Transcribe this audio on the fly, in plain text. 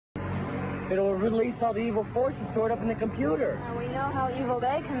It'll release all the evil forces stored up in the computer. And we know how evil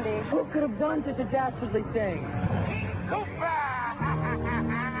they can be. Who could have done such a dastardly thing? King Koopa?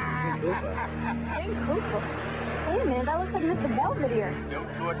 Hey, man, that looks like Mr. Belvedere. Don't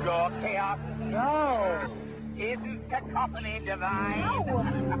you adore chaos? No. Isn't cacophony divine? No.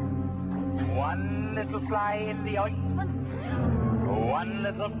 One little fly in the ointment, one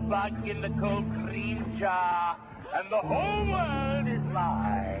little bug in the cold cream jar, and the whole world is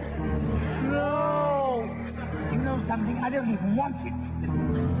mine. No. You know something? I don't even want it.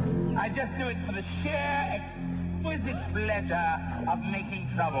 I just do it for the sheer exquisite pleasure of making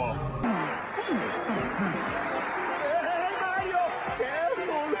trouble. Hey, Mario,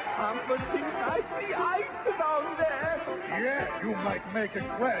 careful. I'm putting icy ice down there. Yeah, you might make it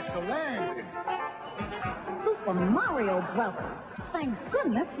crash the landing. Super Mario Brothers, thank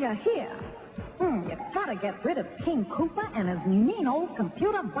goodness you're here. You gotta get rid of King Koopa and his mean old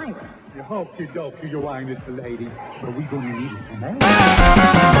computer virus. You hokey dokey, your highness, lady. But we gonna need it tonight.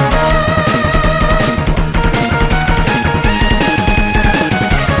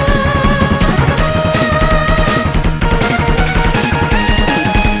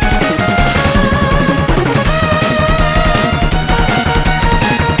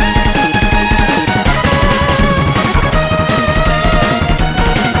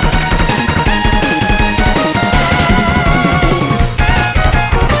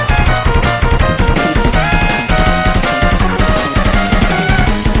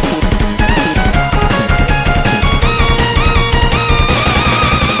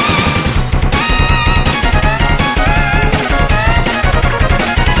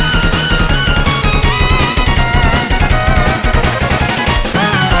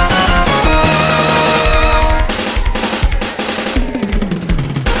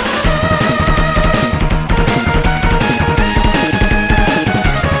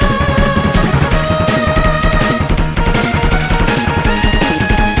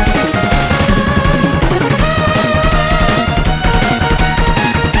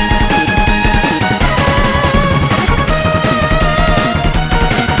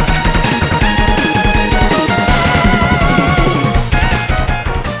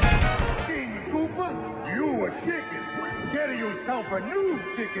 Get yourself a new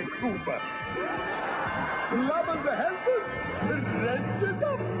chicken Koopa. Loving the helpers, wrench it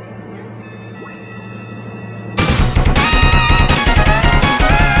up.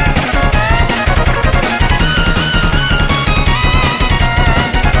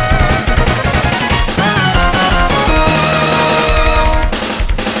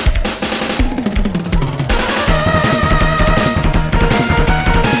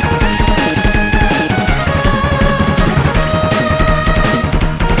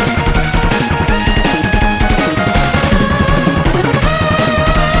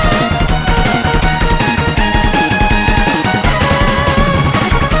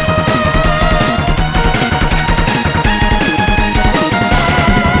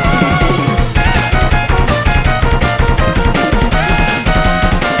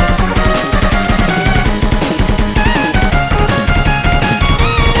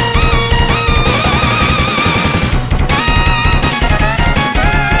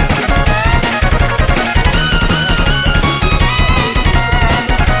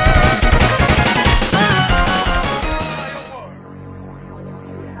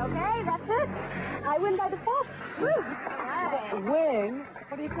 I win by default. Win?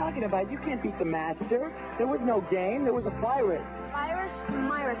 What are you talking about? You can't beat the master. There was no game. There was a virus. Virus?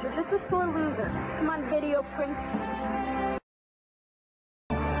 Myris, you're just a sore loser. Come on, video prince.